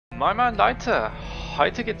Moin moin Leute,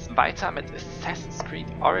 heute geht's weiter mit Assassin's Creed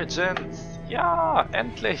Origins. Ja,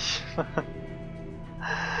 endlich.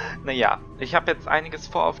 Naja, ich habe jetzt einiges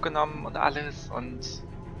voraufgenommen und alles und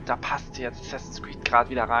da passt jetzt Assassin's Creed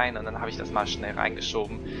gerade wieder rein und dann habe ich das mal schnell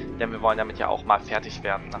reingeschoben, denn wir wollen damit ja auch mal fertig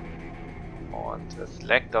werden. Ne? Und es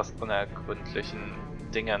leckt aus unergründlichen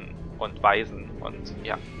Dingen und Weisen und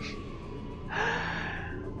ja.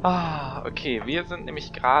 Ah, okay, wir sind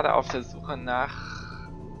nämlich gerade auf der Suche nach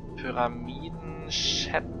Pyramiden,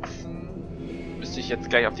 Schätzen. Müsste ich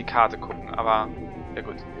jetzt gleich auf die Karte gucken, aber ja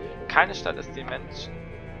gut. Keine Stadt ist die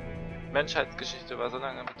Menschheitsgeschichte über so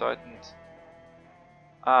lange bedeutend.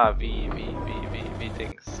 Ah, wie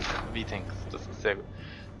Dings. Wie Dings, das ist sehr gut.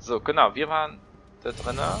 So, genau, wir waren da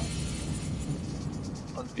drinnen.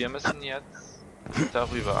 Und wir müssen jetzt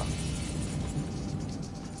darüber.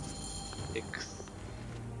 X.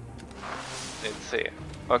 Nee, C.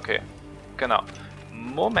 Okay, genau.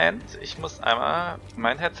 Moment, ich muss einmal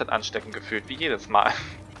mein Headset anstecken, gefühlt, wie jedes Mal.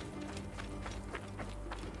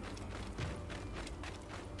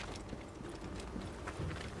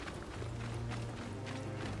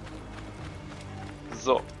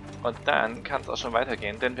 So, und dann kann es auch schon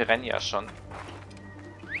weitergehen, denn wir rennen ja schon.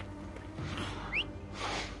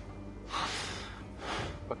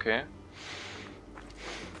 Okay.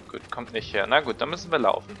 Gut, kommt nicht her. Na gut, dann müssen wir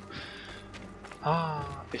laufen. Ah,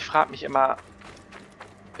 ich frage mich immer...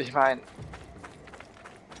 Ich meine,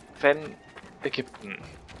 wenn Ägypten,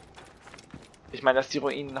 ich meine, dass die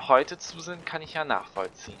Ruinen heute zu sind, kann ich ja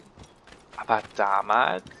nachvollziehen. Aber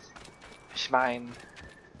damals, ich meine,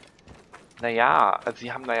 naja, also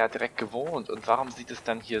sie haben da ja direkt gewohnt und warum sieht es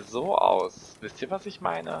dann hier so aus? Wisst ihr, was ich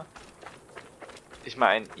meine? Ich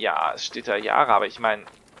meine, ja, es steht da Jahre, aber ich meine,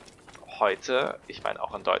 heute, ich meine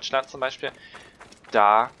auch in Deutschland zum Beispiel,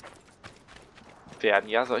 da werden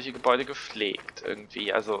ja solche Gebäude gepflegt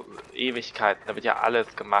irgendwie, also Ewigkeiten, da wird ja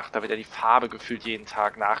alles gemacht, da wird ja die Farbe gefühlt jeden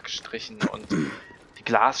Tag nachgestrichen und die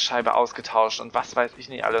Glasscheibe ausgetauscht und was weiß ich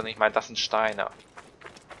nicht alle, und ich meine, das sind Steine.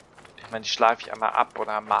 Ich meine, die schleife ich einmal ab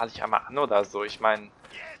oder male ich einmal an oder so, ich meine,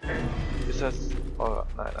 ist das... Oh,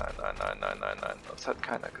 nein, uns hat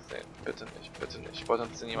keiner gesehen, bitte nicht, wollte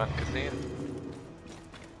uns denn jemand gesehen?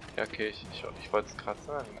 Ja, okay, ich wollte es gerade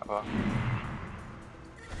sagen, aber...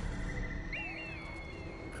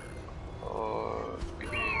 Okay.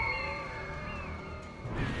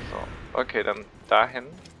 So, okay, dann dahin.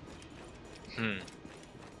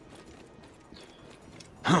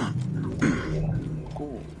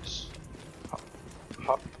 Gut.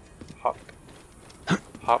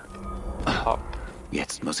 Hopp.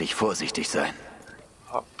 Jetzt muss ich vorsichtig sein.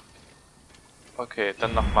 Hopp. Okay,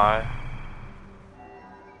 dann nochmal.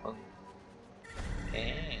 Und...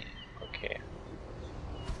 okay.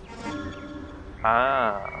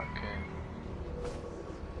 Ah, okay.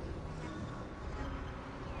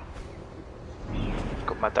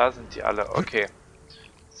 Guck mal, da sind die alle. Okay.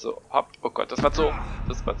 So, hopp. Oh Gott, das war zu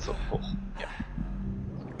hoch. Ja.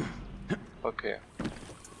 Okay.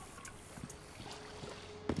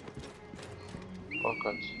 Oh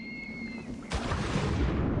Gott.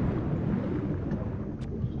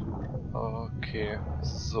 Okay.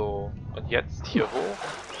 So. Und jetzt hier hoch.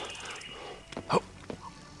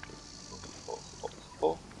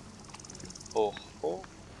 Hoch.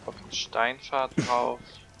 Auf den Steinpfad drauf.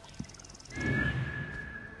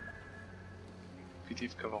 Wie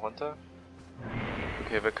tief können wir runter?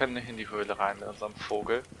 Okay, wir können nicht in die Höhle rein mit unserem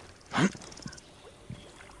Vogel.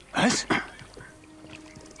 Was?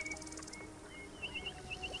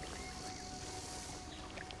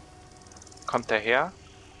 Kommt der her?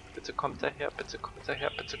 Bitte kommt der her,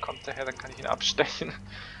 dann kann ich ihn abstechen.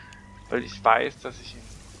 Weil ich weiß, dass ich ihn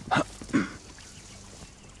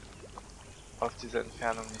aus dieser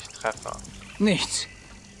Entfernung nicht treffe. Nichts.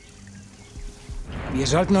 Wir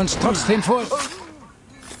sollten uns trotzdem vor...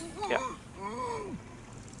 Ja.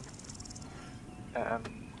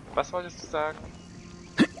 Was wolltest du sagen?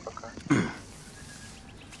 Okay.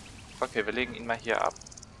 Okay, wir legen ihn mal hier ab.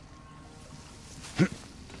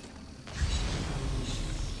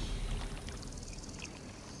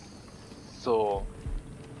 So.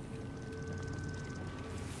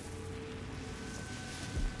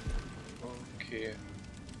 Okay.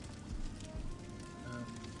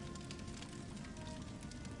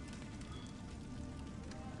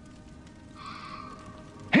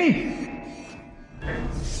 Hey!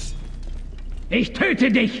 Ich töte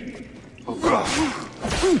dich! Oh Gott.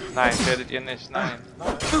 Nein, werdet ihr nicht. Nein.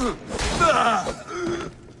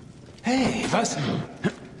 Hey, was?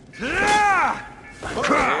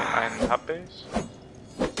 Okay, einen hab ich.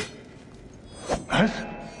 Was?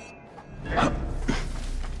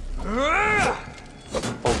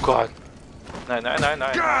 Oh Gott. Nein, nein, nein,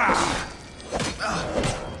 nein.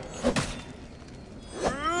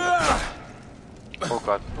 Oh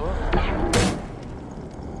Gott.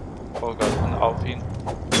 Oh Gott, und auf ihn.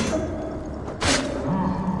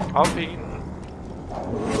 Auf ihn.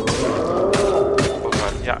 Oh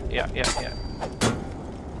Gott, ja, ja, ja, ja.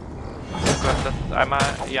 Oh Gott, das ist einmal...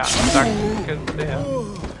 Ja, danke sehr.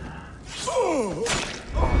 Oh,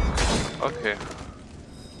 okay.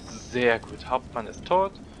 Sehr gut. Hauptmann ist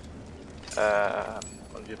tot.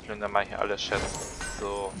 Und wir plündern mal hier alle Schätze.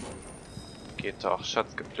 So. Geht doch.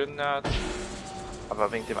 Schatz geplündert.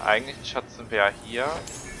 Aber wegen dem eigentlichen Schatz sind wir ja hier.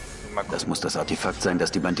 Das muss das Artefakt sein,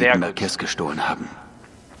 das die Banditen Marquez gestohlen haben.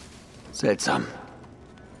 Seltsam.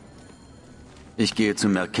 Ich gehe zu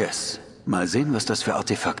Marquez. Mal sehen, was das für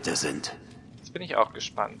Artefakte sind. Jetzt bin ich auch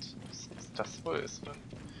gespannt, was das wohl ist.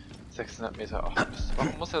 600 Meter. Oh,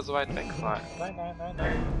 warum muss er so weit weg sein? Nein, nein, nein,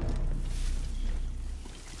 nein.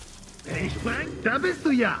 Hey, Freund, da bist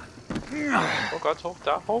du ja! Oh Gott, hoch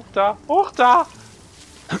da, hoch da, hoch da!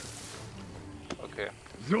 Okay.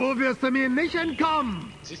 So wirst du mir nicht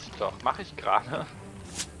entkommen! Siehst du doch, mache ich gerade.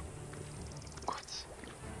 Gott.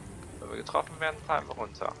 Wenn wir getroffen werden, fallen wir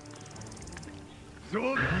runter. So.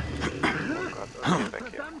 Oh Gott, okay, weg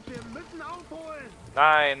hier. Verdammt, wir müssen aufholen!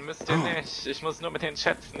 Nein, müsst ihr nicht. Ich muss nur mit den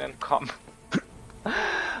Schätzen entkommen.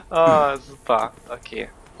 Oh, super. Okay.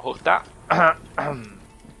 Hoch da.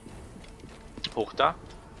 Hoch da.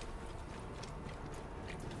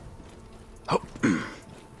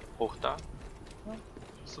 Hoch da. Ja,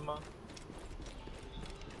 super.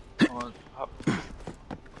 Und hopp.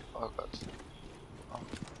 Oh Gott. Oh.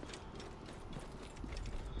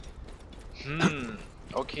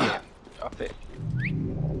 Okay.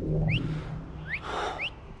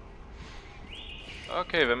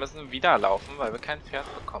 Okay, wir müssen wieder laufen, weil wir kein Pferd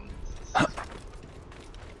bekommen. Das ist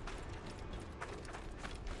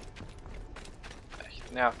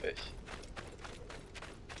echt nervig.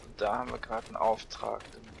 Und da haben wir gerade einen Auftrag.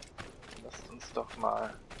 Lasst uns doch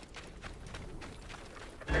mal...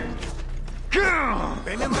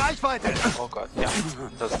 Bin in Reichweite! Oh Gott, ja.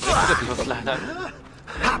 Das bringt bloß leider nicht.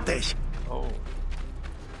 Hab dich! Oh.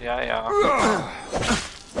 Ja, ja. Oh.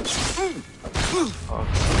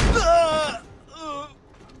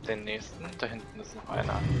 Den nächsten, da hinten ist noch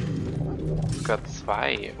einer. Sogar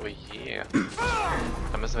zwei, oh je.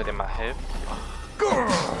 Da müssen wir dem mal helfen.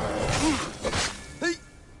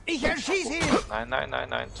 Ich erschieße ihn! Nein, nein, nein,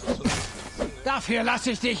 nein. Tu nicht. Dafür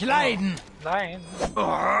lasse ich dich leiden! Nein.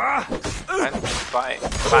 1, 2,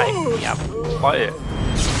 3. Ja, voll.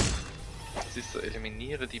 Siehst du,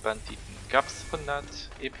 eliminiere die Banditen. Gab's 100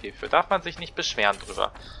 EP für. Darf man sich nicht beschweren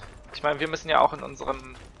drüber. Ich meine, wir müssen ja auch in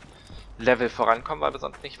unserem Level vorankommen, weil wir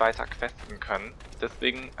sonst nicht weiter questen können.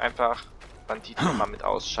 Deswegen einfach Banditen mal mit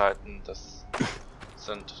ausschalten. Das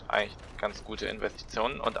sind eigentlich ganz gute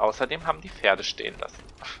Investitionen. Und außerdem haben die Pferde stehen lassen.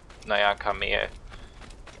 Naja, Kamele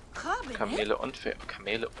und Pferde.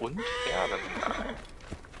 Kamele und Pferde. Nein.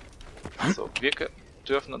 So, wir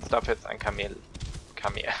dürfen uns dafür jetzt ein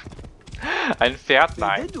ein Pferd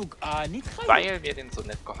leihen, weil wir denen so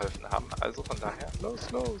nett geholfen haben. Also von daher, los.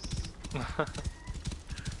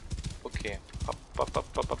 Okay.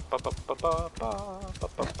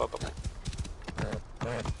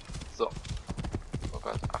 So. Oh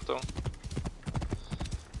Gott, Achtung.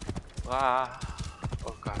 Ah.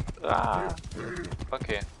 Oh Gott. Ah.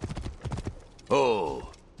 Okay. Oh.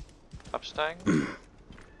 Absteigen.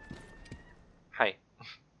 Hi.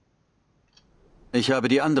 Ich habe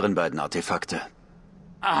die anderen beiden Artefakte.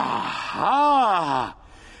 Aha!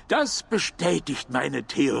 Das bestätigt meine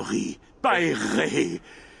Theorie. Bei Ray.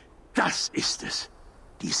 Das ist es.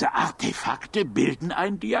 Diese Artefakte bilden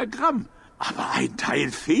ein Diagramm. Aber ein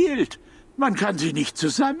Teil fehlt. Man kann sie nicht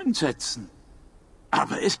zusammensetzen.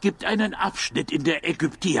 Aber es gibt einen Abschnitt in der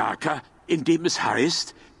Ägyptiaker, in dem es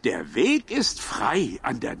heißt, der Weg ist frei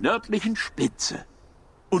an der nördlichen Spitze.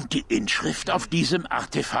 Und die Inschrift auf diesem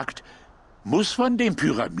Artefakt muss von dem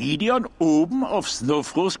Pyramidion oben auf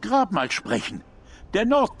Snowfros Grabmal sprechen, der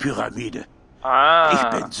Nordpyramide. Ah. Ich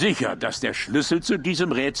bin sicher, dass der Schlüssel zu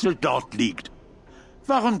diesem Rätsel dort liegt.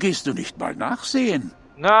 Warum gehst du nicht mal nachsehen?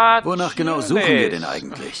 Natürlich. Wonach genau suchen wir denn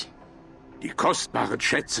eigentlich? Die kostbaren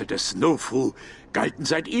Schätze des Snowfru galten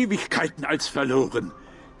seit Ewigkeiten als verloren.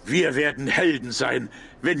 Wir werden Helden sein,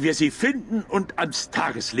 wenn wir sie finden und ans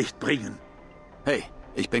Tageslicht bringen. Hey,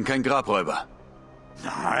 ich bin kein Grabräuber.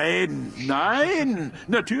 Nein,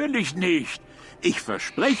 natürlich nicht. Ich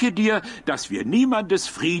verspreche dir, dass wir niemandes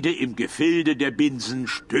Friede im Gefilde der Binsen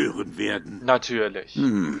stören werden. Natürlich.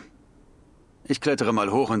 Ich klettere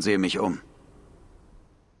mal hoch und sehe mich um.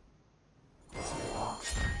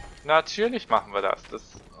 Natürlich machen wir das.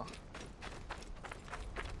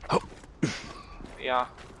 Ja.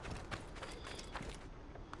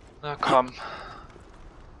 Na komm.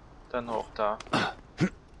 Dann hoch da.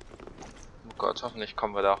 Oh Gott, hoffentlich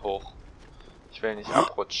kommen wir da hoch. Ich will nicht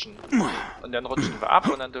abrutschen. Und dann rutschen wir ab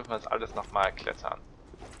und dann dürfen wir das alles nochmal klettern.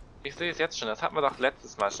 Ich sehe es jetzt schon, das hatten wir doch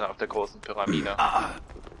letztes Mal schon auf der großen Pyramide.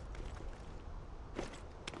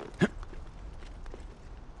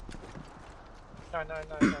 Nein, nein,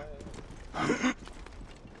 nein, nein.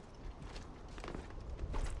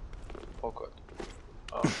 Oh Gott.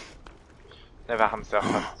 Oh. Ne, wir haben es ja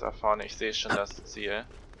fast da vorne. Ich sehe schon das Ziel.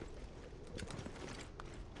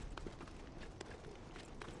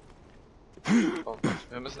 Oh Gott,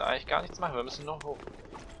 wir müssen eigentlich gar nichts machen. Wir müssen nur hoch.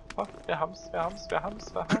 Oh, wir haben's, wir haben's, wir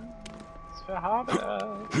haben's, wir haben's. Wir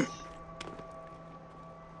haben es.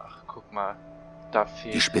 Ach, guck mal. Da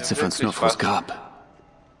fehlt Die Spitze von Snowfros Grab.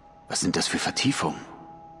 Was sind das für Vertiefungen?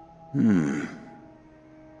 Wenn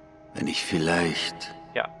ich vielleicht...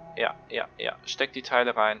 Ja. Steck die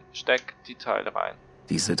Teile rein. Steck die Teile rein.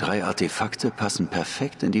 Diese 3 Artefakte passen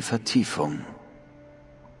perfekt in die Vertiefung.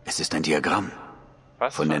 Es ist ein Diagramm.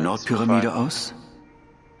 Was Von der Nordpyramide aus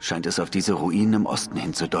scheint es auf diese Ruinen im Osten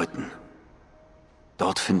hinzudeuten.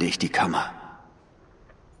 Dort finde ich die Kammer.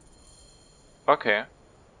 Okay.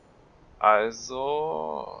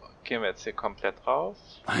 Also gehen wir jetzt hier komplett rauf.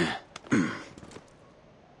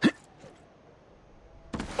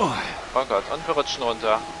 Oh Gott, und wir rutschen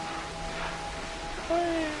runter.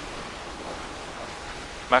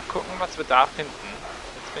 Mal gucken, was wir da finden.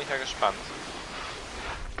 Jetzt bin ich ja gespannt.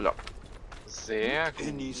 Block. Sehr gut.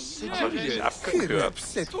 Aber richtig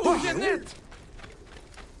abgekürzt.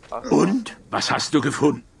 Und? Was hast du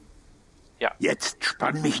gefunden? Ja. Jetzt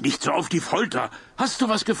spann mich nicht so auf die Folter. Hast du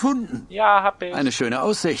was gefunden? Ja, hab ich. Eine schöne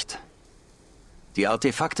Aussicht. Die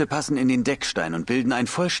Artefakte passen in den Deckstein und bilden ein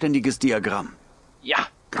vollständiges Diagramm. Ja.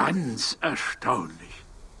 Ganz erstaunlich.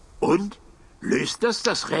 Und? Löst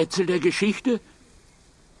das Rätsel der Geschichte?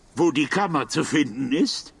 Wo die Kammer zu finden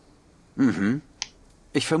ist?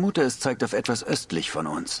 Ich vermute, es zeigt auf etwas östlich von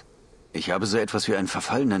uns. Ich habe so etwas wie einen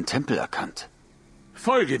verfallenen Tempel erkannt.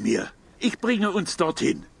 Folge mir. Ich bringe uns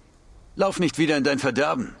dorthin. Lauf nicht wieder in dein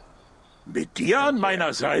Verderben. Mit dir an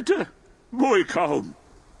meiner Seite? Wohl kaum.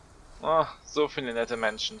 Oh, so viele nette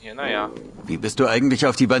Menschen hier. Naja. Wie bist du eigentlich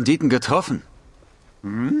auf die Banditen getroffen?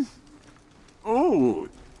 Oh,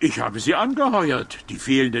 ich habe sie angeheuert, die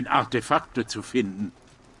fehlenden Artefakte zu finden.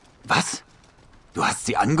 Was? Du hast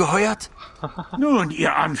sie angeheuert? Nun,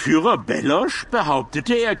 ihr Anführer Belosch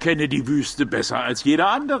behauptete, er kenne die Wüste besser als jeder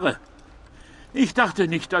andere. Ich dachte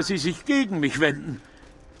nicht, dass sie sich gegen mich wenden.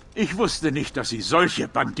 Ich wusste nicht, dass sie solche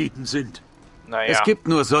Banditen sind. Naja. Es gibt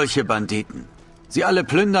nur solche Banditen. Sie alle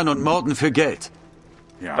plündern und morden für Geld.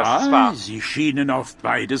 Das ist wahr. Ja, sie schienen auf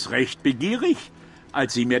beides recht begierig,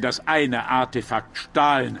 als sie mir das eine Artefakt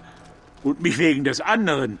stahlen und mich wegen des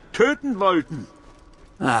anderen töten wollten.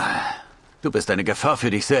 Du bist eine Gefahr für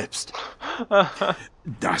dich selbst.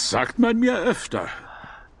 Das sagt man mir öfter.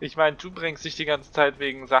 Ich meine, du bringst dich die ganze Zeit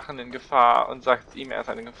wegen Sachen in Gefahr und sagst ihm, er ist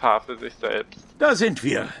eine Gefahr für sich selbst. Da sind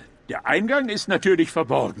wir. Der Eingang ist natürlich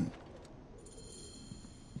verborgen.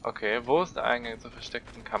 Okay, wo ist der Eingang zur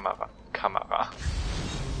versteckten Kammer.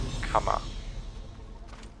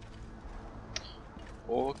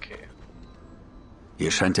 Okay.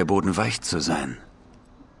 Hier scheint der Boden weich zu sein.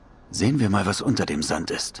 Sehen wir mal, was unter dem Sand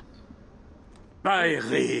ist. Bei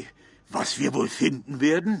Reh, was wir wohl finden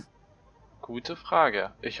werden? Gute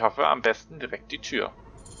Frage. Ich hoffe am besten direkt die Tür.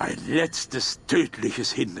 Ein letztes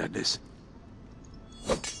tödliches Hindernis.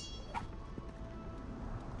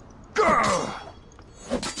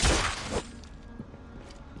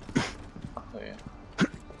 Ach nee.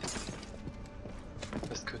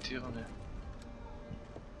 Diskutieren wir.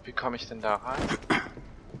 Wie komme ich denn da rein?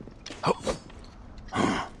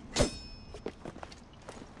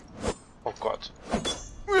 Oh Gott.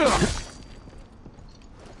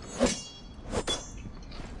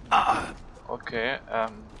 Okay,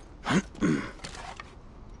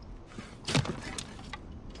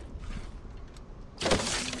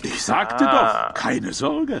 Ich sagte doch, keine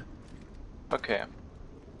Sorge. Okay.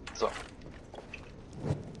 So.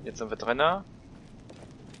 Jetzt sind wir drinnen.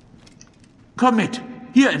 Komm mit,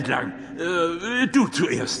 hier entlang. Du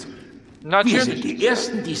zuerst. Wir Natürlich. sind die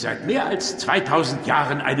Ersten, die seit mehr als 2000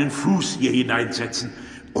 Jahren einen Fuß hier hineinsetzen.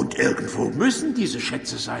 Und irgendwo müssen diese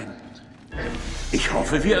Schätze sein. Ich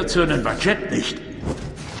hoffe, wir erzürnen Budget nicht.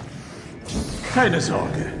 Keine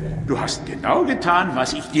Sorge. Du hast genau getan,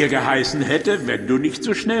 was ich dir geheißen hätte, wenn du nicht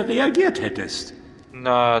so schnell reagiert hättest.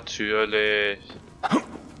 Natürlich.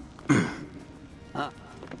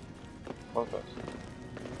 Oh Gott.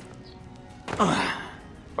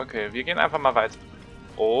 Okay, wir gehen einfach mal weiter.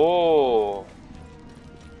 Oh.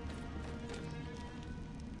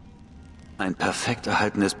 Ein perfekt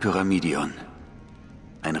erhaltenes Pyramidion.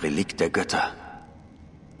 Ein Relikt der Götter.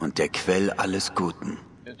 Und der Quell alles Guten.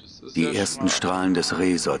 Ja, das ist Die ja ersten schmal. Strahlen des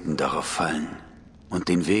Re sollten darauf fallen. Und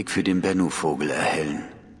den Weg für den Bennu-Vogel erhellen.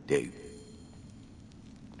 Der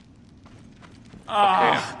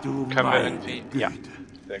Ach, du Können wir meine irgendwie... Güte. Ja,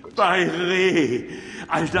 sehr gut. Bei Re.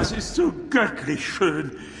 All das ist so göttlich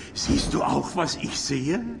schön. Siehst du auch, was ich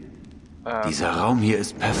sehe? Dieser Raum hier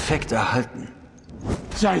ist perfekt erhalten.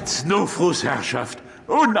 Seit Snofrus Herrschaft.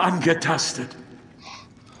 Unangetastet.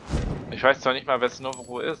 Ich weiß zwar nicht mal, wer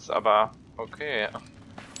Snovu ist, aber okay.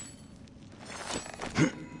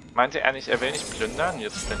 Meinte er nicht, er will nicht plündern?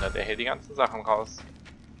 Jetzt plündert er hier die ganzen Sachen raus.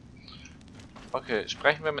 Okay,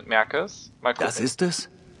 sprechen wir mit Merkes. Mal gucken, Das ist es?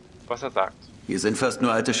 was er sagt. Hier sind fast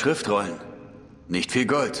nur alte Schriftrollen. Nicht viel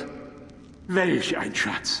Gold. Welch ein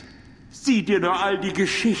Schatz. Sieh dir nur all die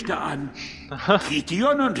Geschichte an.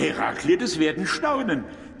 Kition und Heraklides werden staunen.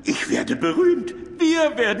 Ich werde berühmt.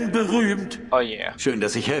 Wir werden berühmt. Oh yeah. Schön,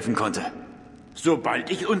 dass ich helfen konnte. Sobald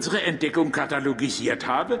ich unsere Entdeckung katalogisiert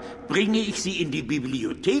habe, bringe ich sie in die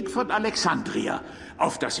Bibliothek von Alexandria,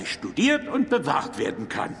 auf das sie studiert und bewahrt werden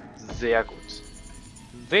kann. Sehr gut.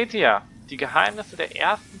 Seht ihr, die Geheimnisse der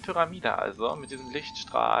ersten Pyramide also, mit diesem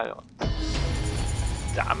Lichtstrahl. Und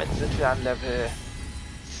damit sind wir an Level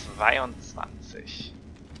 22.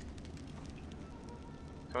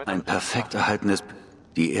 Können wir Ein das perfekt machen? erhaltenes...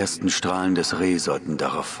 Die ersten Strahlen des Re sollten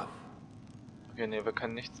darauf... Okay, nee, wir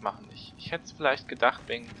können nichts machen. Ich hätte es vielleicht gedacht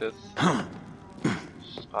wegen des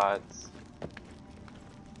Strahls.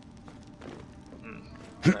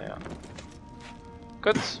 Naja.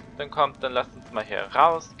 Gut, dann lasst uns mal hier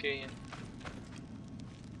rausgehen.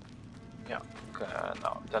 Ja,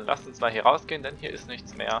 genau. Dann lasst uns mal hier rausgehen, denn hier ist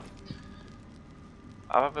nichts mehr.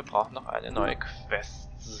 Aber wir brauchen noch eine neue Quest.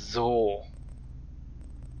 So.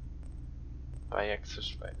 Bei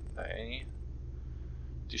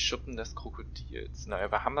die Schuppen des Krokodils. Naja,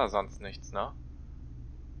 wir haben da sonst nichts, ne?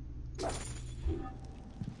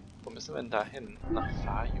 Wo müssen wir denn da hin? Nach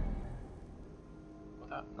Fayum.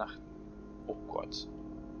 Oder nach... Oh Gott.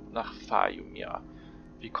 Nach Fayum, ja.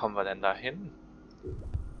 Wie kommen wir denn da hin?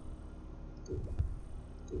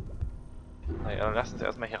 Naja, dann lass uns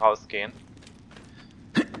erstmal hier rausgehen.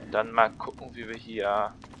 Dann mal gucken, wie wir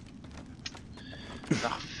hier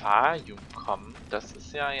nach Fayum kommen. Das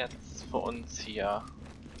ist ja jetzt für uns hier...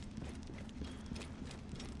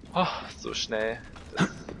 Oh, so schnell. Das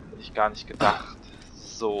hätte ich gar nicht gedacht.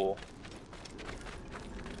 So.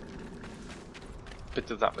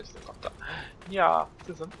 Bitte sag mir, die sind noch da. Ja,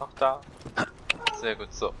 sie sind noch da. Sehr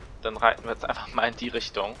gut, so. Dann reiten wir jetzt einfach mal in die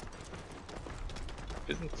Richtung.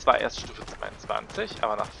 Wir sind zwar erst Stufe 22,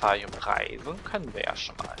 aber nach Fayum reisen können wir ja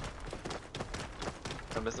schon mal.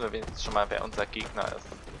 Dann wissen wir wenigstens schon mal, wer unser Gegner ist.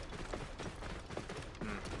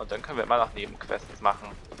 Und dann können wir immer noch Nebenquests machen.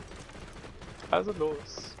 Also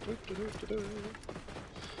los.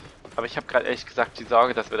 Aber ich habe gerade ehrlich gesagt die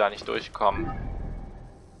Sorge, dass wir da nicht durchkommen.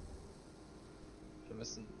 Wir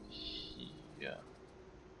müssen hier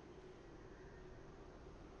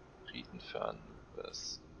Riedenfern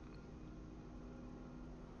bis...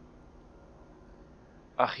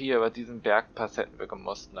 Ach, hier über diesen Bergpass hätten wir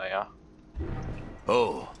gemusst, naja.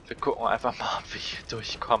 Oh, Wir gucken einfach mal, ob wir hier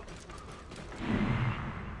durchkommen.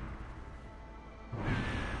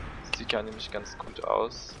 Sieht ja nämlich ganz gut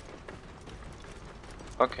aus.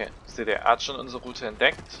 Okay, seht ihr, er hat schon unsere Route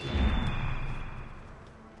entdeckt.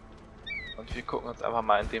 Und wir gucken uns einfach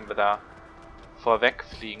mal, indem wir da vorweg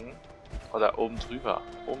fliegen. Oder oben drüber.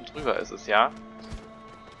 Oben drüber ist es, ja.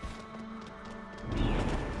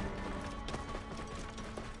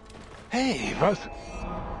 Hey, was?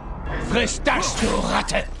 Friss das, du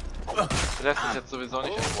Ratte! Wir lassen uns jetzt sowieso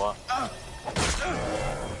nicht in Ruhe.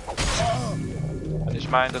 Und ich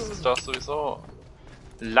meine, das ist doch sowieso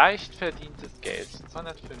leicht verdientes Geld.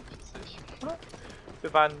 250.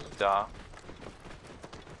 Wir waren nie da.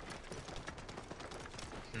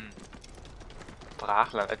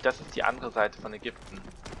 Brachland. Das ist die andere Seite von Ägypten.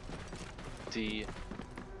 Die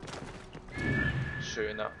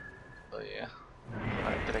schöne. Oh yeah.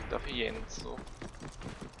 Direkt auf Hyänen zu.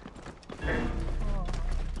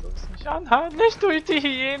 Bloß nicht anhalten, nicht durch die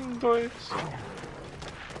Hyänen durch.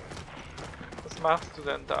 Was machst du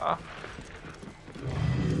denn da?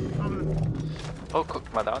 Oh,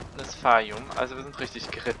 guck mal, da unten ist Fayum. Also wir sind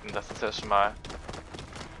richtig geritten, das ist ja schon mal...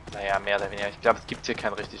 Naja, mehr oder weniger. Ich glaube, es gibt hier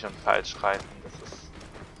kein richtig und falsch reiten. Das ist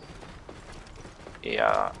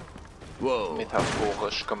eher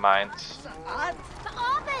metaphorisch gemeint.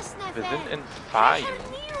 Wir sind in Fayum.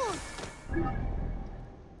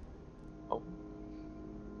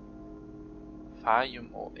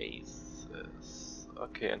 Fayum Oasis.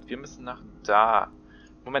 Okay, und wir müssen nach da.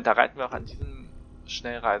 Moment, da reiten wir auch an diesem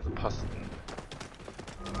Schnellreiseposten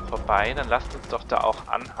vorbei. Dann lasst uns doch da auch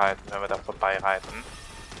anhalten, wenn wir da vorbei reiten.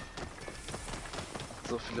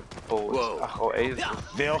 So viele Boote. Wow. Ach, Oasis.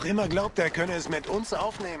 Wer auch immer glaubt, er könne es mit uns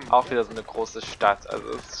aufnehmen. Auch wieder so eine große Stadt. Also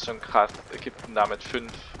es ist schon krass. Ägypten da mit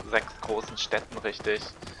 5, 6 großen Städten richtig.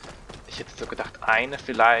 Ich hätte so gedacht, eine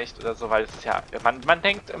vielleicht oder so, weil es ist ja... Man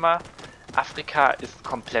denkt immer, Afrika ist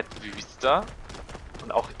komplett Wüste.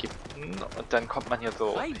 Und auch Ägypten. Und dann kommt man hier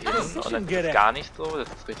so hin und dann ist es gar nicht so. Das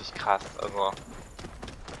ist richtig krass. Also...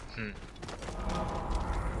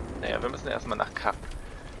 Naja, wir müssen erstmal nach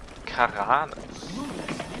Karanis.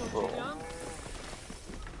 So.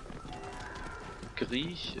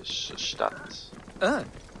 Griechische Stadt.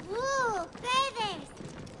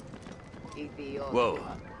 Wow.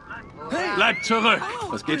 Bleibt zurück!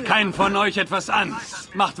 Es geht keinen von euch etwas an.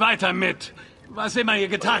 Macht weiter mit, was immer ihr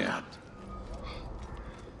getan habt.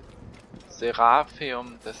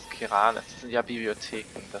 Serapeum des Keranis. Das sind ja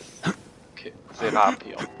Bibliotheken. Das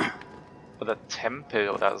Serapeum. Oder Tempel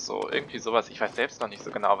oder so. Irgendwie sowas. Ich weiß selbst noch nicht so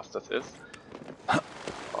genau, was das ist.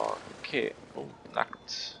 Okay. Oh,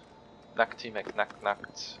 nackt. Nacktimek,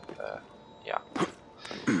 nackt. Ja.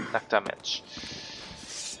 Nackter Mensch.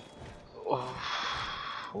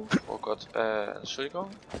 Oh Gott. Entschuldigung?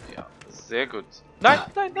 Ja, sehr gut. Nein!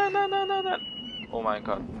 Oh mein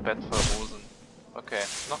Gott. Bett voll Rosen. Okay,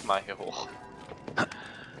 nochmal hier hoch.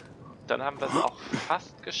 Dann haben wir es auch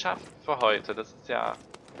fast geschafft für heute. Das ist ja...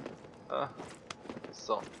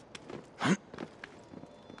 so.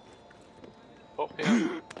 Hoch hier.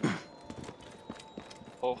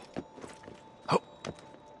 Hoch.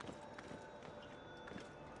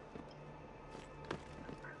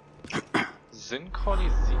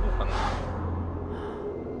 Synchronisieren.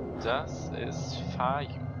 Das ist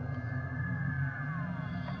Fayum.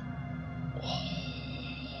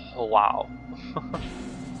 Oh, wow.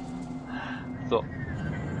 So.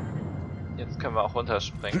 Jetzt können wir auch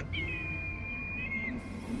runterspringen.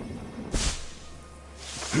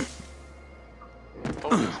 Oh,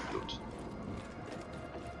 das Blut.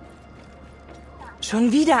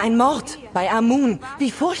 Schon wieder ein Mord bei Amun.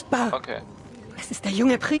 Wie furchtbar. Okay. Es ist der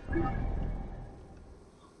junge Pri...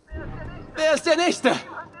 Wer ist der Nächste?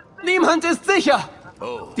 Niemand ist sicher!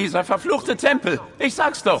 Oh. Dieser verfluchte Tempel. Ich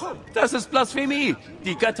sag's doch. Das ist Blasphemie.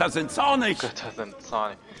 Die Götter sind zornig. Götter sind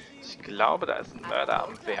zornig. Ich glaube, da ist ein Mörder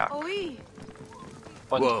am Werk. Und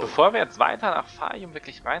Wow. bevor wir jetzt weiter nach Fayum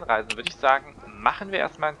wirklich reinreisen, würde ich sagen, machen wir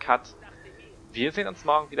erstmal einen Cut. Wir sehen uns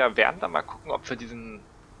morgen wieder, werden dann mal gucken, ob wir diesen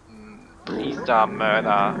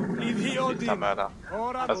Priestermörder,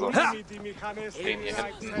 also den hier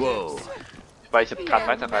hinten, Wow. weil ich jetzt gerade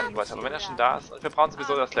weiterreisen wollte, aber wenn er schon da ist, und wir brauchen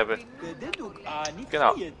sowieso das Level.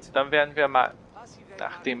 Genau, dann werden wir mal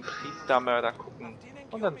nach dem Priestermörder gucken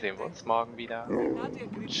und dann sehen wir uns morgen wieder.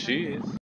 Tschüss.